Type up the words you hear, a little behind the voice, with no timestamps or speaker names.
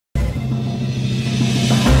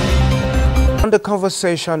On the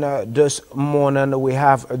conversation this morning, we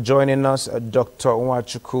have joining us Dr.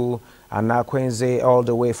 Nwachukwu Anakwenze, all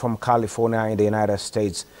the way from California in the United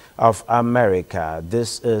States of America.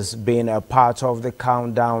 This is being a part of the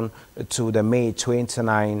countdown to the May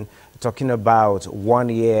 29, talking about 1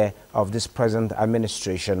 year of this present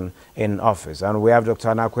administration in office. And we have Dr.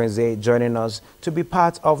 Anakwenze joining us to be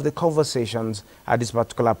part of the conversations at this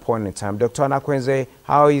particular point in time. Dr. Anakwenze,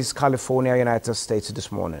 how is California, United States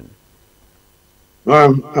this morning?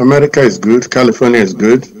 America is good. California is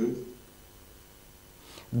good.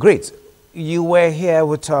 Great. You were here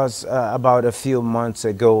with us about a few months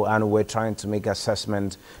ago, and we're trying to make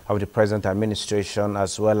assessment of the present administration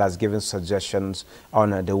as well as giving suggestions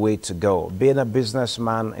on the way to go. Being a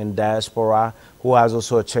businessman in diaspora who has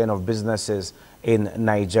also a chain of businesses in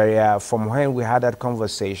Nigeria, from when we had that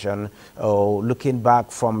conversation, looking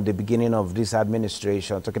back from the beginning of this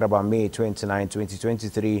administration, talking about May 29,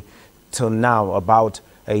 2023, till now, about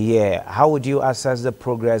a year, how would you assess the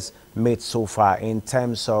progress made so far in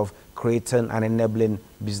terms of creating an enabling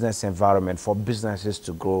business environment for businesses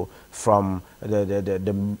to grow from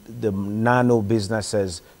the nano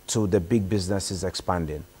businesses to the big businesses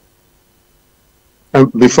expanding?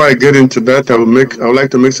 Before I get into that, I would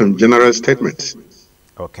like to make some general statements.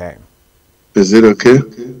 Okay. Is it okay?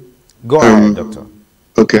 Go ahead, Doctor.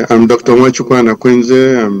 Okay, I'm Dr. Nwachukwu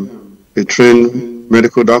Anakwenze. I'm a trained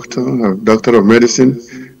medical doctor, a doctor of medicine.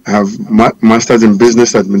 I have masters in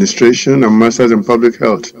business administration and masters in public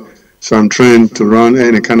health. So I'm trained to run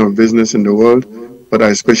any kind of business in the world, but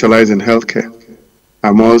I specialize in healthcare.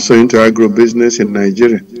 I'm also into agro-business in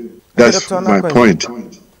Nigeria. That's my point.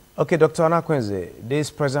 Okay, Dr. Anakwenze, this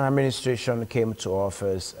present administration came to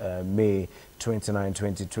office May 29,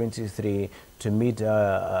 2023 to meet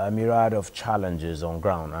a myriad of challenges on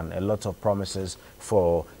ground and a lot of promises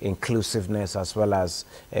for inclusiveness as well as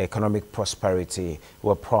economic prosperity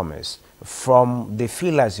were promised. From the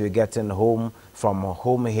feelers you're getting from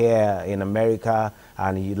home here in America,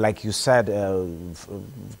 and like you said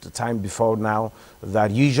the time before now,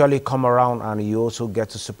 that usually come around and you also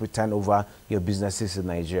get to superintend over your businesses in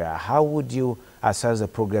Nigeria. How would you assess the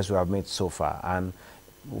progress we have made so far? And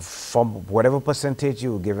from whatever percentage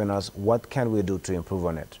you've given us, what can we do to improve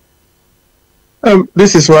on it?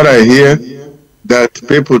 This is what I hear, that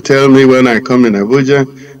people tell me when I come in Abuja,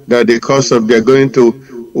 that the cost of their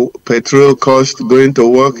petrol cost going to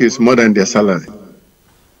work is more than their salary.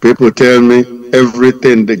 People tell me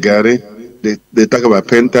everything they carry. They talk about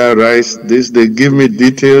penta, rice, this. They give me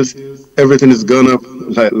details. Everything is gone up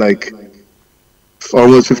like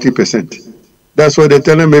almost 50%. That's what they're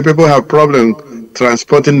telling me. People have problem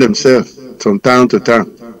transporting themselves from town to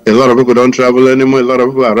town. A lot of people don't travel anymore. A lot of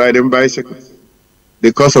people are riding bicycles.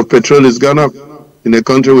 The cost of petrol is gone up in a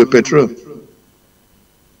country with petrol.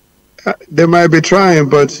 They might be trying,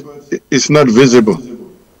 but it's not visible.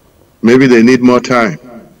 Maybe they need more time.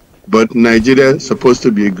 But Nigeria is supposed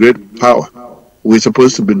to be a great power. We're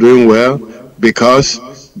supposed to be doing well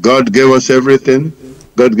because God gave us everything.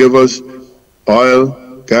 God gave us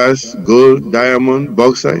oil, gas, gold, diamond,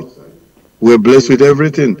 bauxite. We're blessed with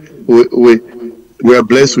everything. We are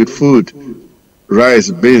blessed with food, rice,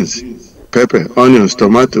 beans, pepper, onions,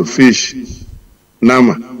 tomato, fish,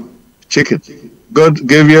 nama, chicken. God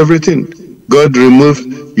gave you everything. God removed,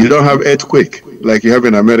 you don't have earthquake like you have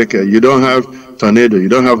in America. You don't have tornado. You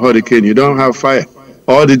don't have hurricane. You don't have fire.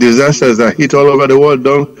 All the disasters that hit all over the world,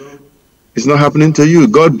 it's not happening to you.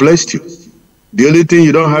 God blessed you. The only thing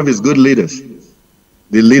you don't have is good leaders.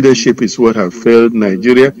 The leadership is what has failed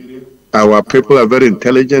Nigeria. Our people are very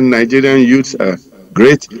intelligent. Nigerian youths are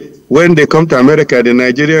great. When they come to America, the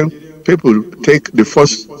Nigerian people take the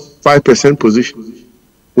first 5% position.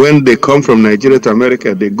 When they come from Nigeria to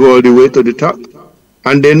America, they go all the way to the top.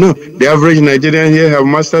 And they know the average Nigerian here have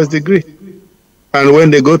master's degree. And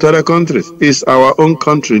when they go to other countries, it's our own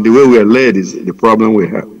country. The way we are led is the problem we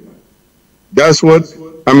have. That's what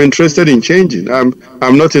I'm interested in changing.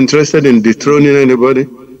 I'm not interested in dethroning anybody.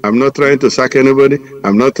 I'm not trying to sack anybody.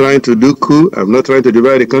 I'm not trying to do coup. I'm not trying to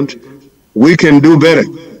divide the country. We can do better.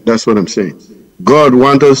 That's what I'm saying. God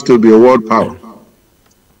wants us to be a world power.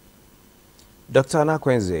 Dr.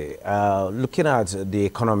 Anakwenze, looking at the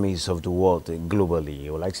economies of the world globally,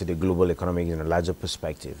 or like to say the global economy in a larger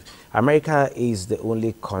perspective, America is the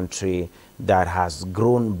only country that has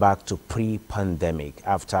grown back to pre-pandemic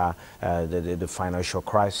after the financial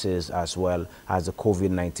crisis as well as the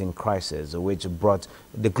COVID-19 crisis, which brought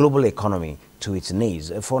the global economy to its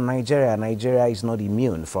knees. For Nigeria, Nigeria is not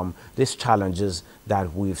immune from these challenges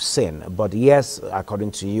that we've seen. But yes,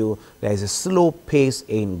 according to you, there is a slow pace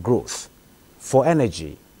in growth. For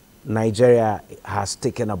energy, Nigeria has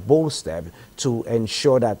taken a bold step to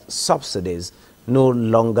ensure that subsidies no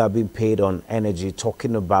longer be paid on energy,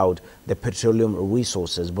 talking about the petroleum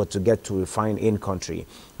resources, but to get to refine in country.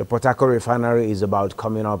 The Port Harcourt refinery is about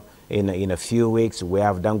coming up in a few weeks. We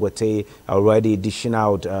have Dangote already dishing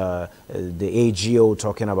out the AGO,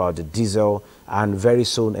 talking about the diesel, and very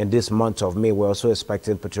soon in this month of May, we're also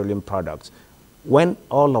expecting petroleum products. When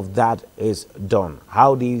all of that is done,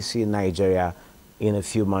 how do you see Nigeria in a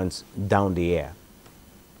few months down the year?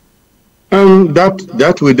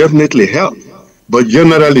 That will definitely help. But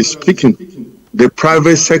generally speaking, the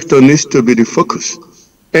private sector needs to be the focus.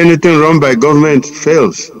 Anything run by government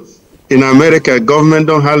fails. In America, government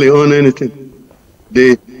don't hardly own anything.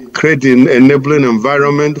 They create an enabling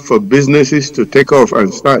environment for businesses to take off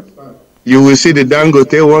and start. You will see the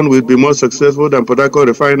Dangote one will be more successful than Port Harcourt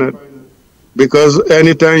refinery. Because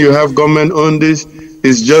anytime you have government own this,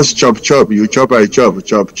 it's just chop chop. You chop, I chop,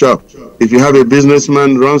 chop chop. If you have a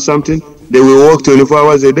businessman run something, they will work 24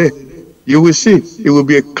 hours a day. You will see, it will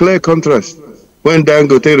be a clear contrast. When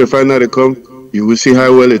Dangote refinery come, you will see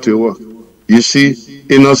how well it will work. You see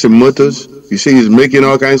Innocent Motors, you see he's making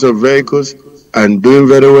all kinds of vehicles and doing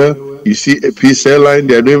very well. You see a Peace Airline,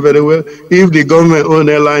 they're doing very well. If the government own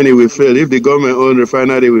airline, it will fail. If the government own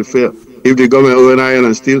refinery, it will fail. If the government own iron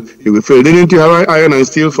and steel, it will fail. Didn't you have iron and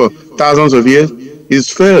steel for thousands of years?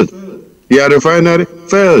 It's failed. The refinery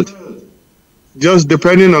failed. Just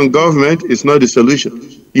depending on government is not the solution.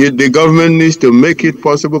 The government needs to make it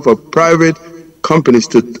possible for private companies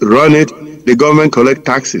to run it. The government collect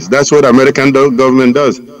taxes. That's what American government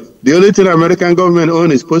does. The only thing American government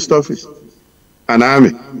owns is post office and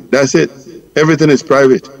army. That's it. Everything is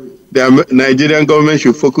private. The Nigerian government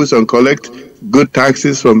should focus on collect good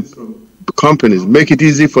taxes from companies. Make it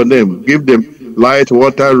easy for them. Give them light,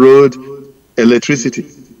 water, road, electricity.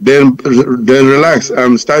 Then relax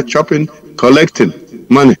and start chopping, collecting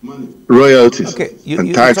money, royalties. Okay,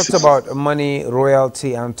 you talked about money,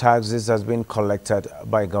 royalty, and taxes has been collected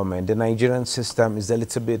by government. The Nigerian system is a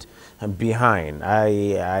little bit behind.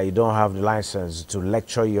 I don't have the license to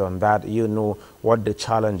lecture you on that. You know what the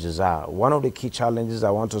challenges are. One of the key challenges I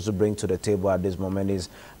want us to bring to the table at this moment is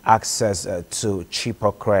access to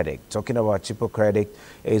cheaper credit. Talking about cheaper credit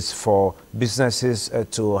is for businesses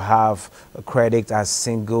to have credit as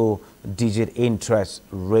single-digit interest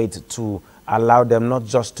rate to allow them not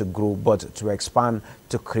just to grow but to expand,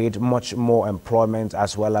 to create much more employment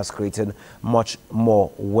as well as creating much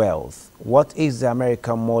more wealth. What is the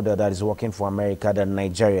American model that is working for America that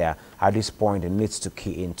Nigeria at this point needs to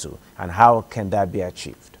key into, and how can that be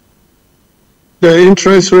achieved? The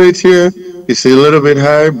interest rate here is a little bit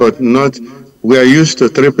high, but not, we are used to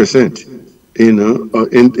 3%,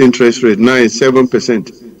 interest rate. Now it's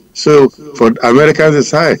 7%. So for Americans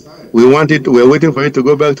it's high. We're waiting for it to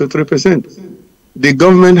go back to 3%. The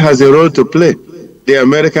government has a role to play. The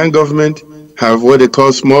American government have what they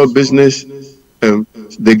call small business,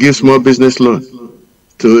 they give small business loan.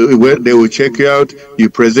 So where they will check you out, you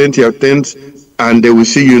present your things, and they will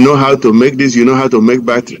see you know how to make this, you know how to make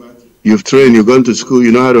battery. You've trained, you've gone to school,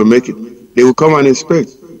 you know how to make it. They will come and inspect.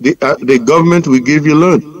 The government will give you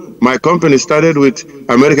loan. My company started with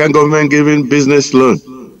American government giving business loan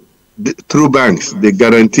through banks. They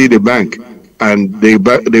guarantee the bank, and they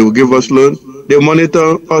will give us loan. They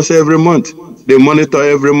monitor us every month. They monitor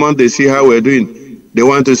every month. They see how we're doing. They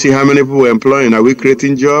want to see how many people we're employing. Are we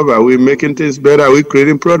creating jobs? Are we making things better? Are we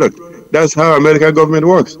creating product? That's how American government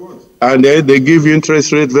works. And they give you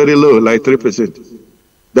interest rate very low, like 3%.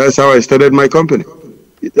 That's how I started my company.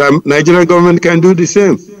 Nigerian government can do the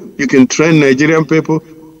same. You can train Nigerian people.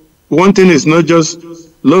 One thing is not just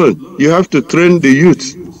loan. You have to train the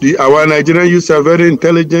youth. Our Nigerian youths are very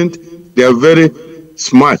intelligent. They are very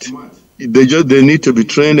smart. They need to be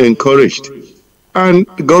trained and encouraged. And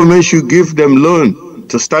the government should give them loan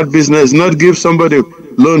to start business, not give somebody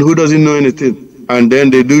loan who doesn't know anything. And then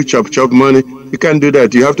they do chop money. You can't do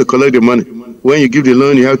that. You have to collect the money. When you give the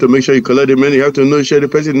loan, you have to make sure you collect the money. You have to know sure the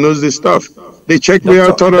person knows this stuff. They check me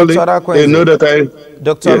out thoroughly. They know that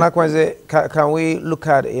Dr. Anakwenze, can we look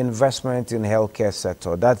at investment in healthcare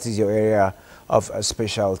sector? That is your area of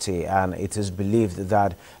specialty, and it is believed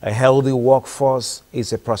that a healthy workforce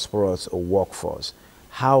is a prosperous workforce.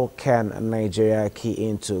 How can Nigeria key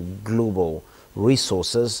into global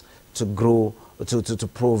resources to grow, to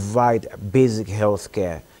provide basic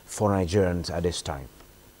healthcare for Nigerians at this time?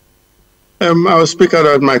 I'll speak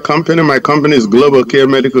about my company. My company is Global Care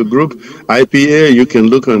Medical Group, IPA. You can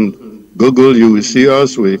look on Google. You will see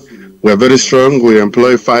us. We're very strong. We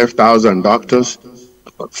employ 5,000 doctors,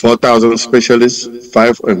 4,000 specialists,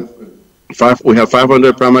 we have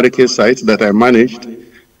 500 primary care sites that I managed.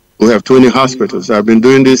 We have 20 hospitals. I've been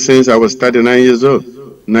doing this since I was 39 years old,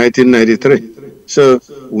 1993. So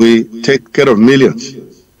we take care of millions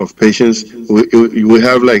of patients. We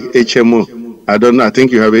have like HMO. I don't know. I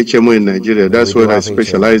think you have HMO in Nigeria. We That's do what I have HMO.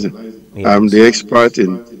 specialize in. I'm Yes. the expert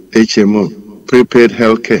in HMO, prepaid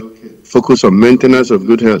healthcare, focus on maintenance of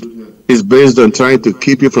good health. It's based on trying to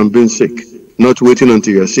keep you from being sick, not waiting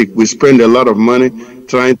until you're sick. We spend a lot of money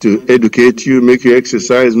trying to educate you, make you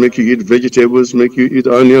exercise, make you eat vegetables, make you eat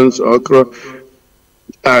onions, okra,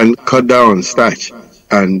 and cut down on starch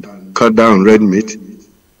and cut down on red meat.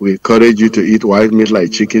 We encourage you to eat white meat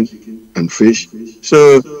like chicken and fish.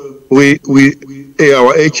 So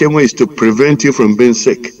our HMO is to prevent you from being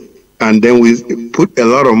sick. And then we put a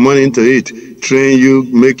lot of money into it, train you,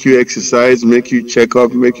 make you exercise, make you check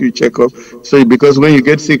up, make you check up. So because when you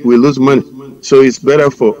get sick, we lose money. So it's better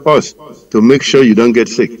for us to make sure you don't get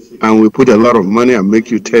sick. And we put a lot of money and make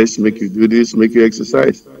you test, make you do this, make you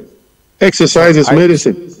exercise. So Exercise is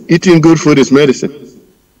medicine. Eating good food is medicine.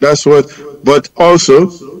 That's what, but also,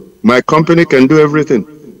 my company can do everything.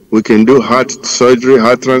 We can do heart surgery,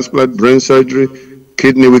 heart transplant, brain surgery,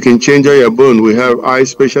 kidney. We can change all your bone. We have eye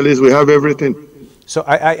specialists. We have everything.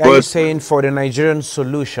 are you But saying for the Nigerian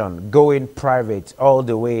solution, going private all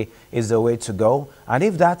the way is the way to go? And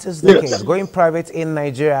if that is the yes, case, going private in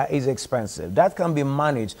Nigeria is expensive. That can be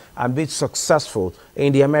managed and be successful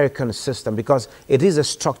in the American system because it is a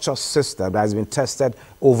structured system that has been tested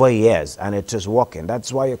over years and it is working.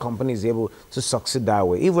 That's why your company is able to succeed that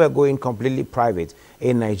way. If we're going completely private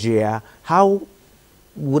in Nigeria, how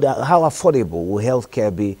affordable will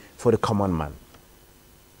healthcare be for the common man?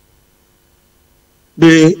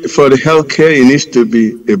 for the healthcare, it needs to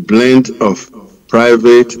be a blend of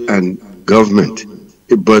private and government,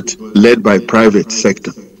 but led by private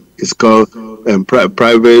sector. It's called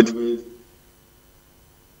private.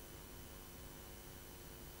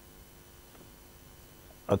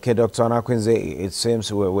 Okay, Dr. Anakwenze, it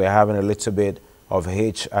seems we're having a little bit of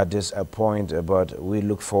hitch at this point, but we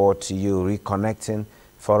look forward to you reconnecting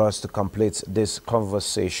for us to complete this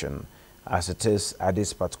conversation as it is at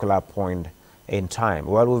this particular point in time.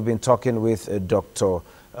 Well, we've been talking with Dr.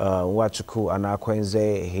 Nwachukwu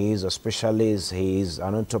Anakwenze. He is a specialist, he is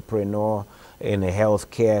an entrepreneur in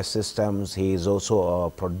healthcare systems. He is also a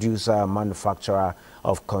producer, manufacturer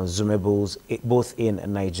of consumables, both in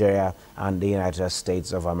Nigeria and the United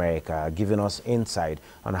States of America, giving us insight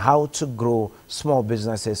on how to grow small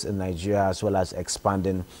businesses in Nigeria as well as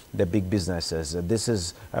expanding the big businesses. This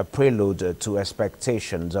is a prelude to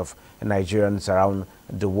expectations of Nigerians around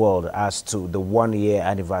the world as to the one-year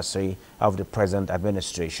anniversary of the present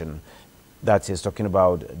administration. That is talking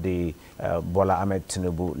about the Bola Ahmed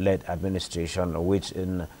Tinubu-led administration, which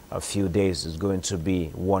in a few days is going to be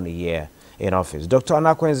 1 year in office. Dr.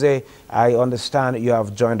 Anakwenze, I understand you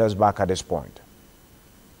have joined us back at this point.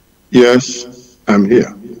 Yes, I'm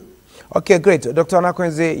here. Okay, great. Dr.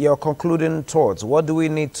 Anakwenze, your concluding thoughts. What do we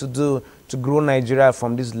need to do to grow Nigeria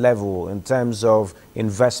from this level in terms of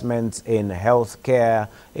investment in healthcare,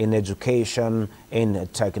 in education, in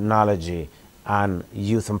technology, and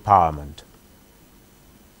youth empowerment?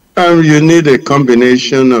 You need a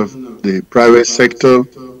combination of the private sector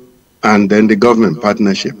and then the government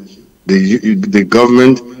partnership. The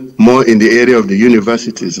government more in the area of the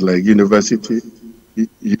universities, like University,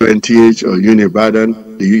 UNTH or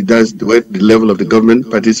Unibadan, that's the level of the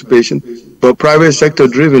government participation. But private sector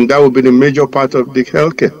driven, that would be the major part of the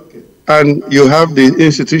healthcare. And you have the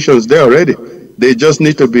institutions there already. They just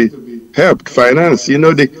need to be helped, financed. You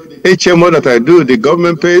know, the HMO that I do, the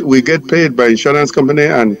government paid, we get paid by insurance company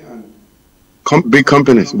and big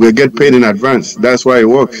companies. We get paid in advance. That's why it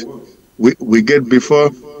works. We get before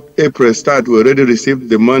April start, we already received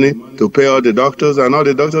the money to pay all the doctors, and all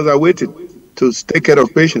the doctors are waiting to take care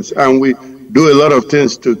of patients. And we do a lot of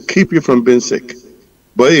things to keep you from being sick.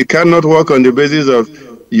 But it cannot work on the basis of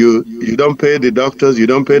you don't pay the doctors, you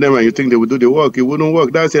don't pay them, and you think they will do the work. It wouldn't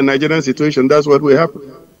work. That's a Nigerian situation. That's what will happen.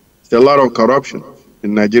 There's a lot of corruption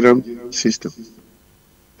in Nigerian system.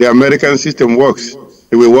 The American system works.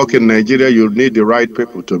 If we work in Nigeria, you need the right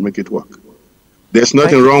people to make it work. There's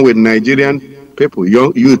nothing wrong with Nigerian people,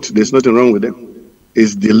 young youth. There's nothing wrong with them.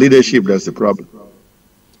 It's the leadership that's the problem.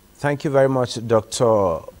 Thank you very much,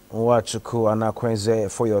 Dr. Nwachukwu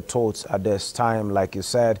Anakwenze, for your thoughts at this time. Like you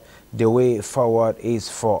said, the way forward is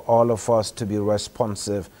for all of us to be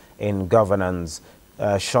responsive in governance,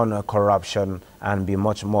 shun corruption, and be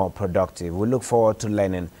much more productive. We look forward to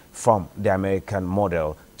learning from the American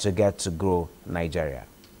model to get to grow Nigeria.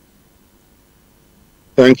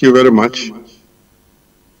 Thank you very much.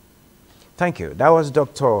 Thank you. That was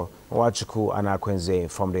Dr. Nwachukwu Anakwenze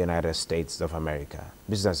from the United States of America.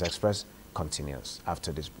 Business Express continues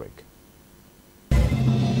after this break.